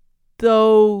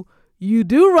 Though you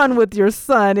do run with your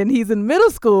son and he's in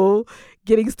middle school,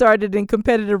 getting started in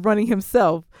competitive running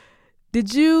himself.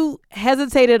 Did you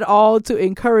hesitate at all to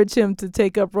encourage him to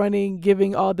take up running,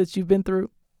 given all that you've been through?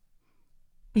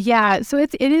 Yeah, so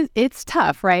it's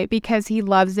tough, right? Because he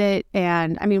loves it.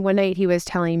 And I mean, one night he was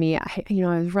telling me, I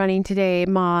was running today,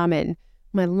 Mom, and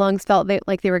my lungs felt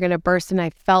like they were going to burst, and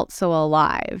I felt so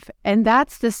alive. And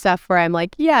that's the stuff where I'm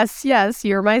like, yes,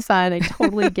 you're my son. I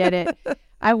totally get it.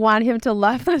 I want him to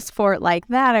love the sport like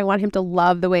that. I want him to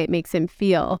love the way it makes him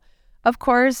feel. Of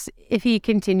course, if he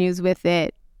continues with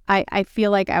it, I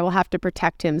feel like I will have to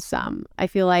protect him some. I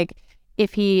feel like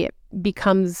if he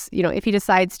becomes, if he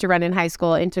decides to run in high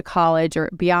school, into college, or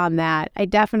beyond that, I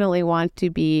definitely want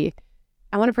to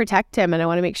protect him, and I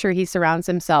want to make sure he surrounds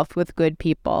himself with good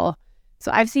people. So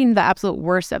I've seen the absolute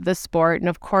worst of the sport, and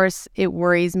of course it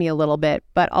worries me a little bit,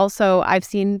 but also I've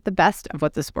seen the best of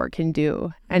what the sport can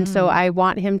do. And so I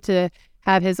want him to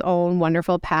have his own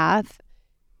wonderful path,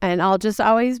 and I'll just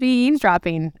always be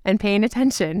eavesdropping and paying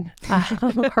attention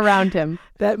around him.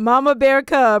 That mama bear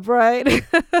cub, right?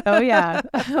 Oh, yeah.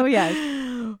 Oh, yes.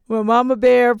 Well, mama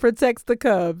bear protects the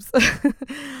cubs.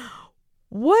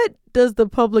 What does the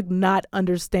public not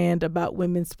understand about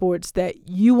women's sports that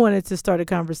you wanted to start a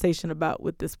conversation about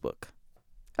with this book?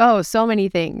 Oh, so many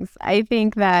things. I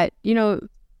think that,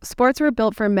 sports were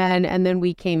built for men, and then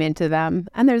we came into them,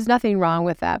 and there's nothing wrong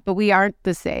with that, but we aren't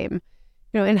the same.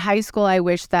 In high school, I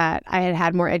wish that I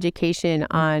had more education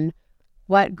on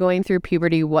what going through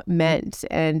puberty meant,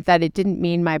 and that it didn't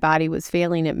mean my body was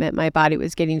failing. It meant my body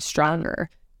was getting stronger.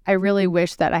 I really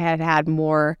wish that I had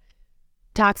more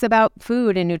talks about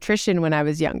food and nutrition when I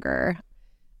was younger,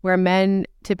 where men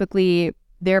typically,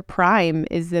 their prime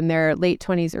is in their late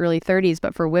 20s, early 30s,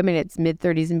 but for women, it's mid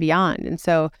 30s and beyond. And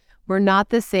so we're not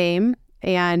the same,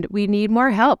 and we need more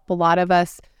help. A lot of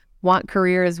us want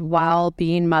careers while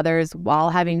being mothers, while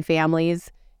having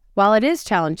families. While it is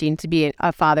challenging to be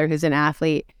a father who's an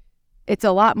athlete, it's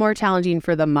a lot more challenging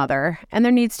for the mother. And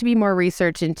there needs to be more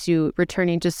research into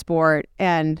returning to sport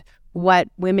and what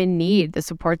women need, the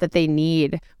support that they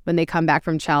need when they come back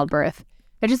from childbirth.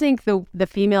 I just think the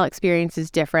female experience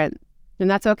is different, and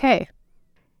that's okay.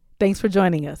 Thanks for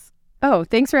joining us. Oh,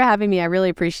 thanks for having me. I really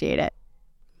appreciate it.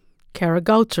 Kara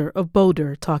Goucher of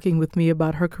Boulder talking with me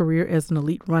about her career as an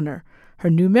elite runner. Her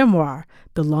new memoir,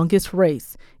 The Longest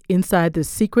Race, Inside the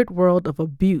Secret World of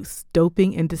Abuse,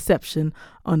 Doping, and Deception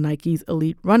on Nike's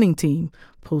elite running team,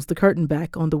 pulls the curtain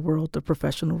back on the world of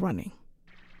professional running.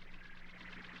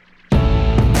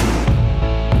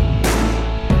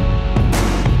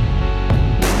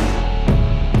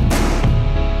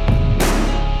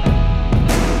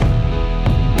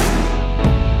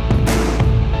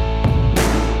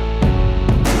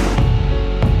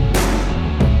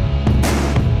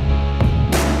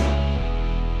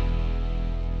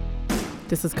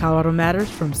 This is Colorado Matters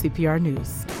from CPR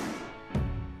News.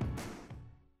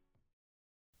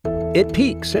 It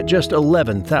peaks at just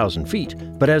 11,000 feet,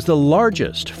 but as the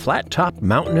largest flat-top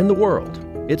mountain in the world,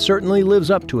 it certainly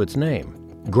lives up to its name,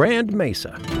 Grand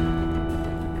Mesa.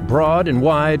 Broad and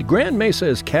wide, Grand Mesa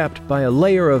is capped by a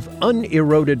layer of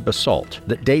uneroded basalt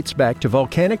that dates back to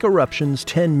volcanic eruptions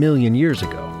 10 million years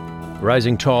ago.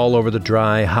 Rising tall over the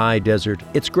dry, high desert,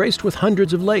 it's graced with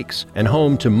hundreds of lakes and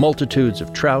home to multitudes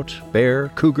of trout, bear,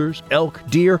 cougars, elk,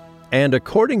 deer, and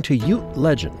according to Ute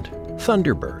legend,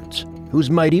 thunderbirds, whose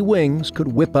mighty wings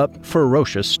could whip up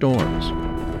ferocious storms.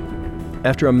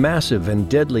 After a massive and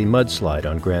deadly mudslide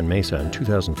on Grand Mesa in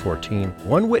 2014,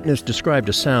 one witness described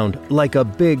a sound like a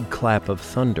big clap of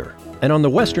thunder. And on the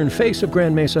western face of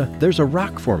Grand Mesa, there's a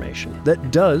rock formation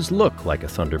that does look like a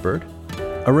thunderbird.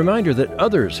 A reminder that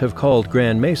others have called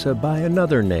Grand Mesa by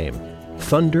another name,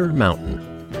 Thunder Mountain.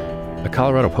 A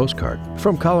Colorado postcard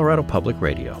from Colorado Public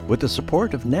Radio with the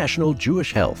support of National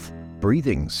Jewish Health.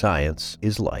 Breathing science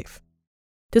is life.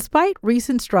 Despite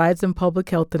recent strides in public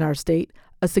health in our state,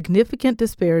 a significant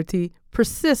disparity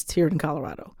persists here in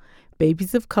Colorado.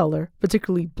 Babies of color,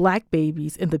 particularly Black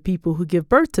babies and the people who give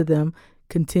birth to them,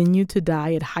 continue to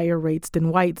die at higher rates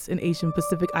than whites and Asian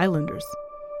Pacific Islanders.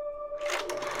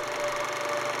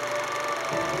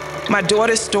 My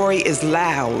daughter's story is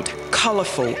loud,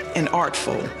 colorful, and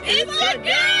artful. It's a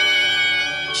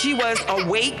girl! She was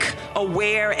awake,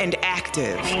 aware, and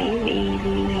active.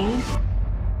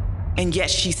 And yet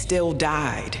she still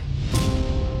died.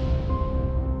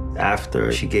 After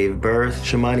she gave birth,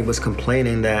 Shamani was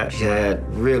complaining that she had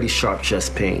really sharp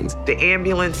chest pains. The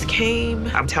ambulance came.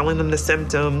 I'm telling them the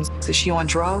symptoms. Is she on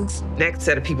drugs? Next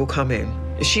set of people come in.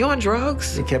 Is she on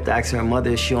drugs? They kept asking her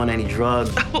mother, is she on any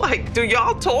drugs? I'm like, do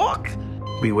y'all talk?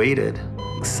 We waited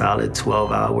a solid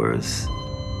 12 hours.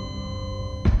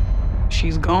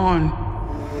 She's gone.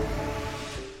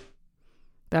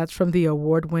 That's from the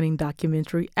award-winning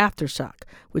documentary Aftershock,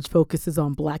 which focuses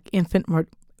on Black infant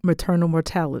maternal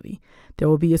mortality. There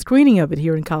will be a screening of it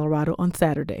here in Colorado on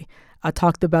Saturday. I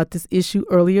talked about this issue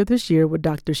earlier this year with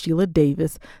Dr. Sheila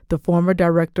Davis, the former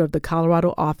director of the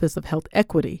Colorado Office of Health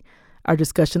Equity. Our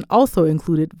discussion also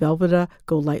included Velveeta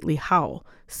Golightly Howell,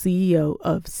 CEO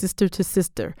of Sister to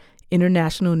Sister,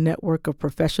 International Network of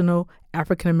Professional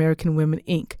African American Women,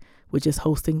 Inc., which is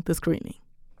hosting the screening.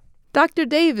 Dr.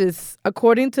 Davis,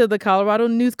 according to the Colorado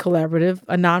News Collaborative,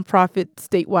 a nonprofit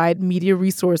statewide media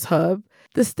resource hub,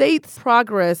 the state's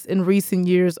progress in recent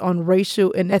years on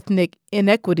racial and ethnic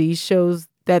inequities shows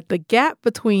that the gap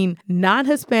between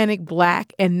non-Hispanic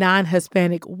Black and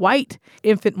non-Hispanic white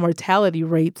infant mortality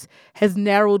rates has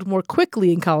narrowed more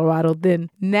quickly in Colorado than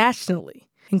nationally,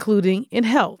 including in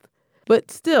health. But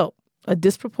still, a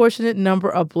disproportionate number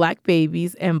of Black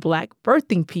babies and Black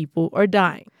birthing people are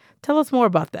dying. Tell us more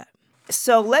about that.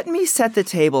 So let me set the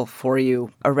table for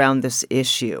you around this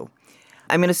issue.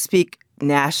 I'm going to speak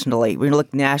nationally. We're going to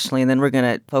look nationally, and then we're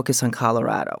going to focus on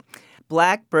Colorado.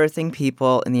 Black birthing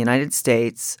people in the United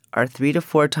States are 3 to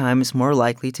 4 times more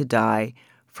likely to die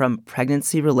from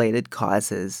pregnancy-related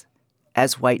causes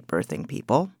as white birthing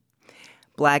people.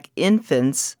 Black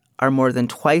infants are more than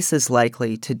twice as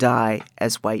likely to die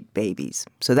as white babies.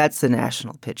 So that's the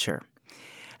national picture.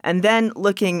 And then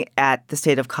looking at the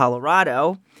state of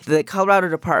Colorado, the Colorado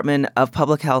Department of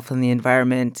Public Health and the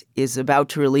Environment is about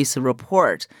to release a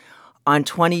report on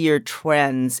 20-year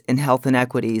trends in health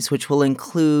inequities, which will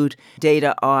include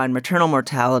data on maternal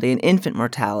mortality and infant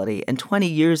mortality. And 20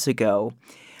 years ago,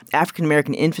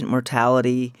 African-American infant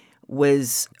mortality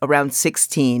was around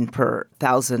 16 per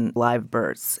 1,000 live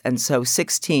births. And so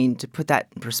 16, to put that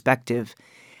in perspective,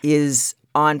 is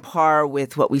on par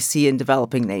with what we see in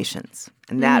developing nations.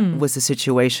 And that was the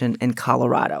situation in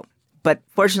Colorado. But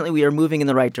fortunately, we are moving in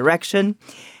the right direction.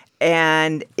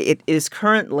 And it is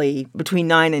currently between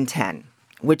 9 and 10,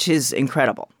 which is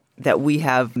incredible that we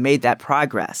have made that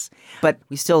progress. But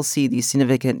we still see these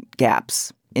significant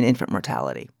gaps in infant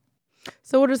mortality.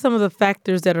 So what are some of the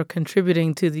factors that are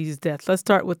contributing to these deaths? Let's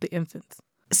start with the infants.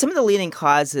 Some of the leading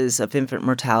causes of infant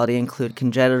mortality include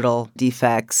congenital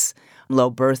defects, low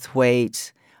birth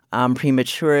weight,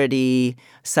 prematurity,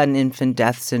 sudden infant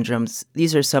death syndromes.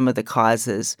 These are some of the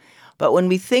causes. But when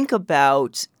we think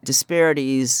about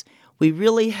disparities, we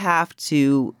really have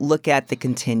to look at the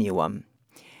continuum.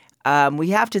 We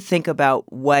have to think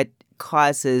about what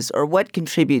causes or what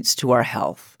contributes to our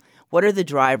health. What are the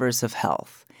drivers of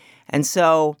health? And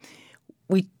so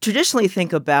we traditionally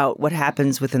think about what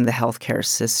happens within the healthcare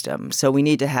system. So we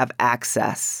need to have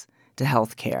access to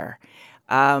healthcare.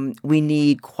 We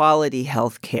need quality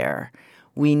healthcare.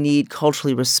 We need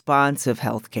culturally responsive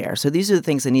healthcare. So these are the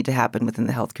things that need to happen within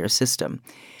the healthcare system.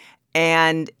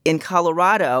 And in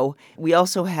Colorado, we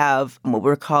also have what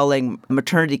we're calling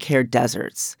maternity care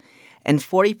deserts. And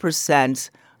 40%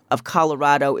 of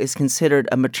Colorado is considered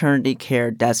a maternity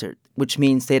care desert, which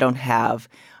means they don't have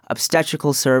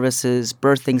obstetrical services,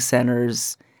 birthing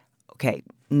centers,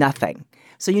 nothing.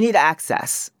 So you need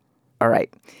access, all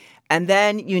right. And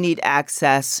then you need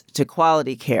access to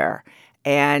quality care.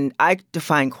 And I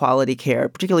define quality care,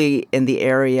 particularly in the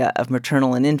area of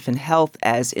maternal and infant health,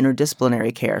 as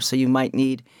interdisciplinary care. So you might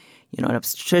need, an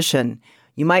obstetrician.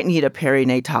 You might need a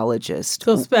perinatologist.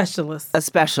 So specialist. A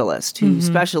specialist who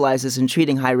specializes in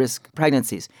treating high-risk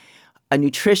pregnancies. A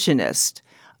nutritionist,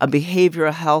 a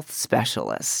behavioral health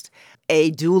specialist,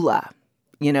 a doula.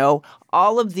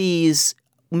 All of these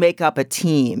make up a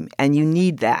team, and you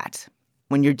need that.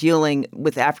 When you're dealing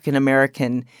with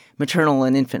African-American maternal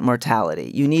and infant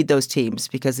mortality, you need those teams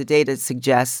because the data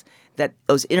suggests that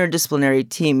those interdisciplinary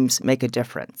teams make a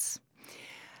difference.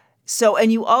 So,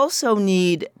 and you also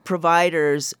need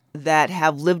providers that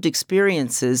have lived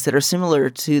experiences that are similar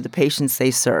to the patients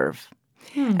they serve.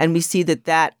 And we see that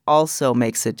that also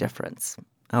makes a difference.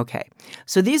 Okay.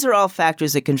 So these are all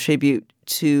factors that contribute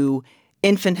to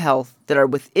infant health that are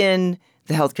within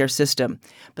the healthcare system.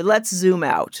 But let's zoom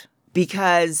out.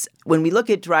 Because when we look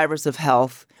at drivers of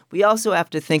health, we also have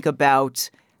to think about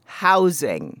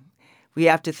housing. We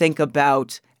have to think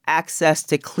about access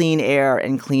to clean air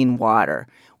and clean water.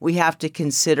 We have to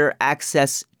consider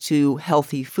access to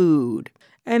healthy food.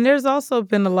 And there's also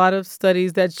been a lot of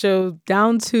studies that show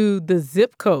down to the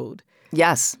zip code.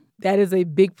 Yes. That is a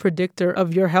big predictor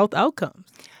of your health outcomes.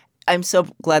 I'm so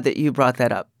glad that you brought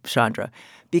that up, Chandra,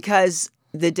 because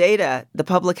the data, the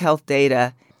public health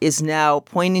data, is now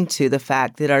pointing to the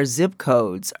fact that our zip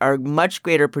codes are much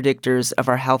greater predictors of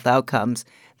our health outcomes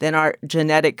than our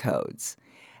genetic codes.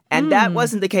 And that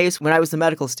wasn't the case when I was a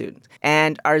medical student.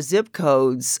 And our zip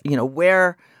codes,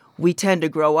 where we tend to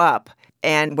grow up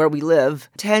and where we live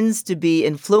tends to be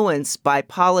influenced by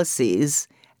policies,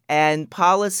 and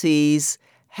policies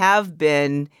have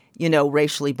been,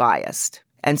 racially biased.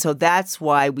 And so that's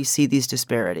why we see these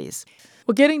disparities.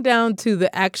 Well, getting down to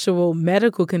the actual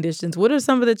medical conditions, what are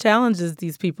some of the challenges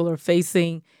these people are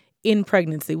facing in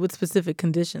pregnancy? What specific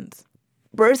conditions?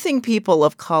 Birthing people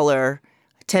of color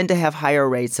tend to have higher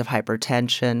rates of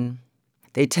hypertension.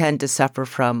 They tend to suffer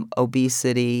from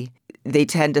obesity. They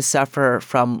tend to suffer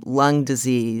from lung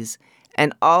disease.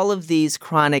 And all of these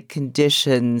chronic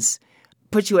conditions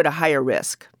put you at a higher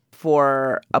risk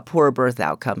for a poor birth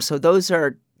outcome. So those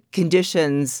are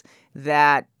conditions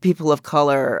that people of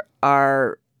color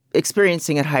are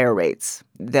experiencing at higher rates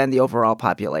than the overall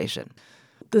population.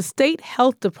 The state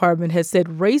health department has said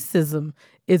racism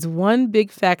is one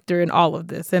big factor in all of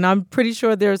this. And I'm pretty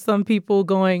sure there are some people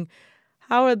going,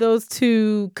 how are those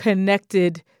two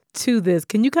connected to this?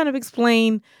 Can you kind of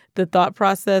explain the thought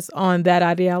process on that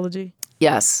ideology?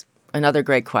 Yes, another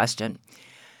great question.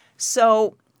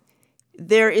 So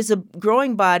there is a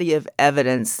growing body of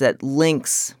evidence that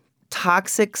links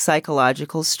toxic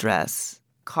psychological stress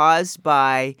caused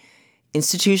by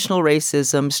institutional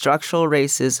racism, structural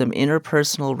racism,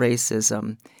 interpersonal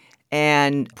racism,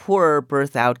 and poorer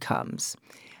birth outcomes.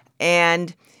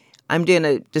 And I'm going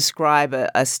to describe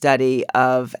a study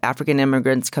of African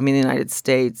immigrants coming to the United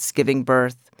States, giving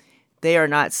birth. They are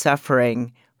not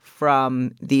suffering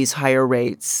from these higher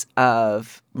rates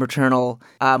of maternal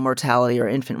mortality or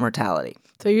infant mortality.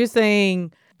 So you're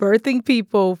saying birthing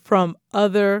people from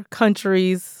other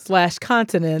countries /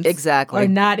 continents exactly are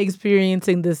not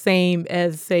experiencing the same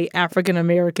as, say, African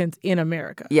Americans in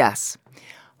America. Yes.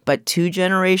 But 2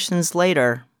 generations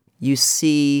later, you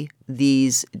see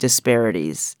these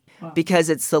disparities. Wow. Because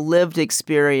it's the lived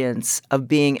experience of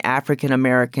being African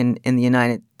American in the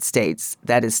United States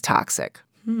that is toxic.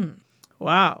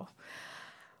 Wow.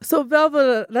 So,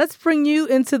 Velva, let's bring you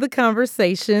into the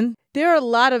conversation. There are a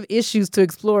lot of issues to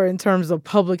explore in terms of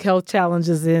public health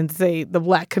challenges in, say, the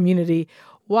Black community.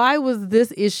 Why was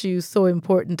this issue so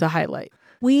important to highlight?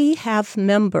 We have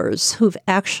members who've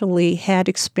actually had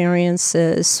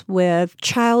experiences with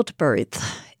childbirth,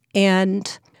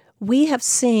 and we have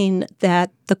seen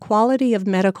that the quality of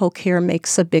medical care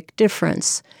makes a big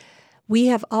difference. We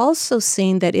have also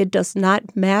seen that it does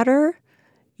not matter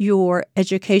your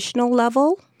educational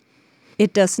level.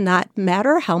 It does not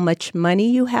matter how much money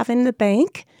you have in the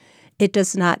bank. It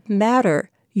does not matter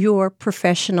your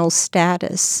professional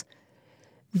status.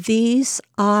 These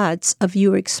odds of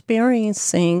you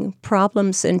experiencing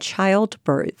problems in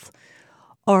childbirth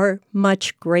are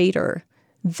much greater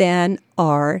than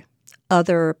are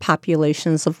other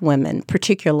populations of women,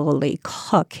 particularly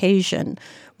Caucasian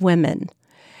women.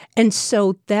 And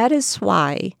so that is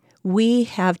why we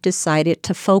have decided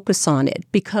to focus on it,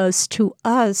 because to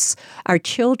us, our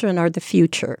children are the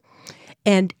future.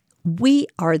 And we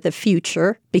are the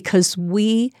future because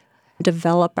we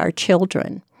develop our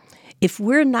children. If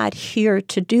we're not here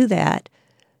to do that,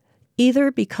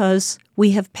 either because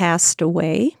we have passed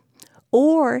away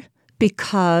or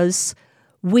because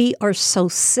we are so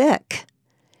sick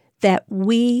that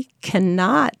we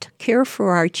cannot care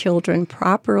for our children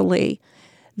properly,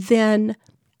 then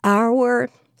our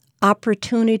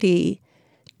opportunity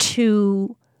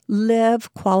to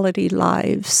live quality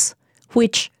lives,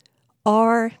 which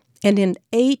are an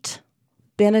innate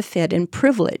benefit and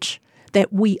privilege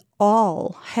that we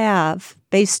all have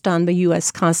based on the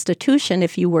U.S. Constitution,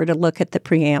 if you were to look at the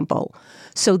preamble.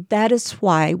 So that is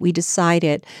why we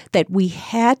decided that we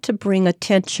had to bring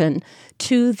attention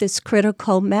to this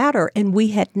critical matter. And we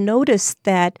had noticed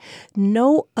that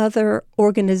no other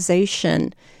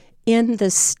organization in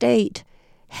the state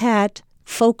had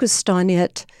focused on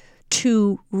it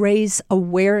to raise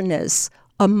awareness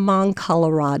among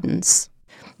Coloradans.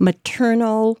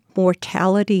 Maternal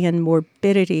mortality and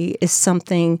morbidity is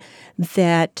something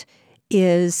that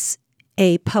is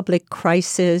a public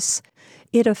crisis.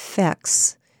 It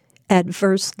affects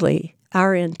adversely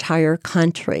our entire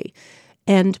country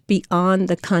and beyond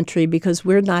the country, because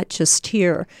we're not just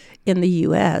here in the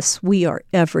U.S., we are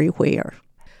everywhere.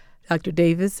 Dr.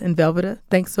 Davis and Velveeta,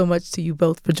 thanks so much to you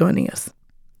both for joining us.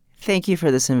 Thank you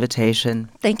for this invitation.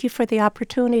 Thank you for the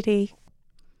opportunity.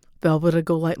 Velveeta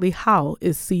Golightly Howell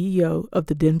is CEO of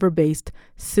the Denver-based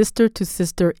Sister to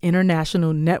Sister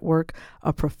International Network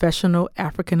of Professional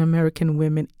African American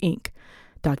Women, Inc.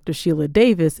 Dr. Sheila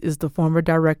Davis is the former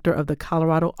director of the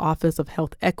Colorado Office of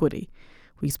Health Equity.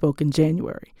 We spoke in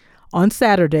January. On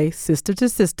Saturday, Sister to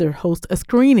Sister hosts a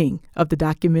screening of the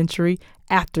documentary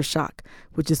Aftershock,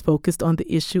 which is focused on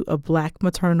the issue of Black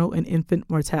maternal and infant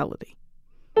mortality.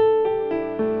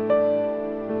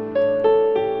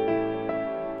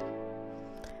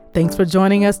 Thanks for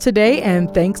joining us today,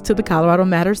 and thanks to the Colorado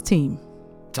Matters team.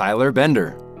 Tyler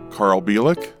Bender. Carl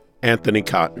Bielik. Anthony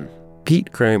Cotton.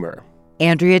 Pete Kramer.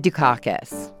 Andrea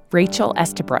Dukakis. Rachel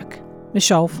Estabrook.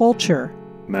 Michelle Fulcher.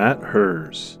 Matt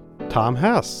Hers. Tom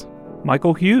Hess.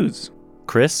 Michael Hughes.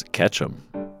 Chris Ketchum.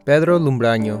 Pedro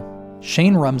Lumbraño.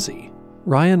 Shane Rumsey.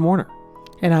 Ryan Warner.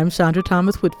 And I'm Chandra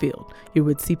Thomas Whitfield. You're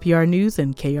with CPR News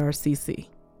and KRCC.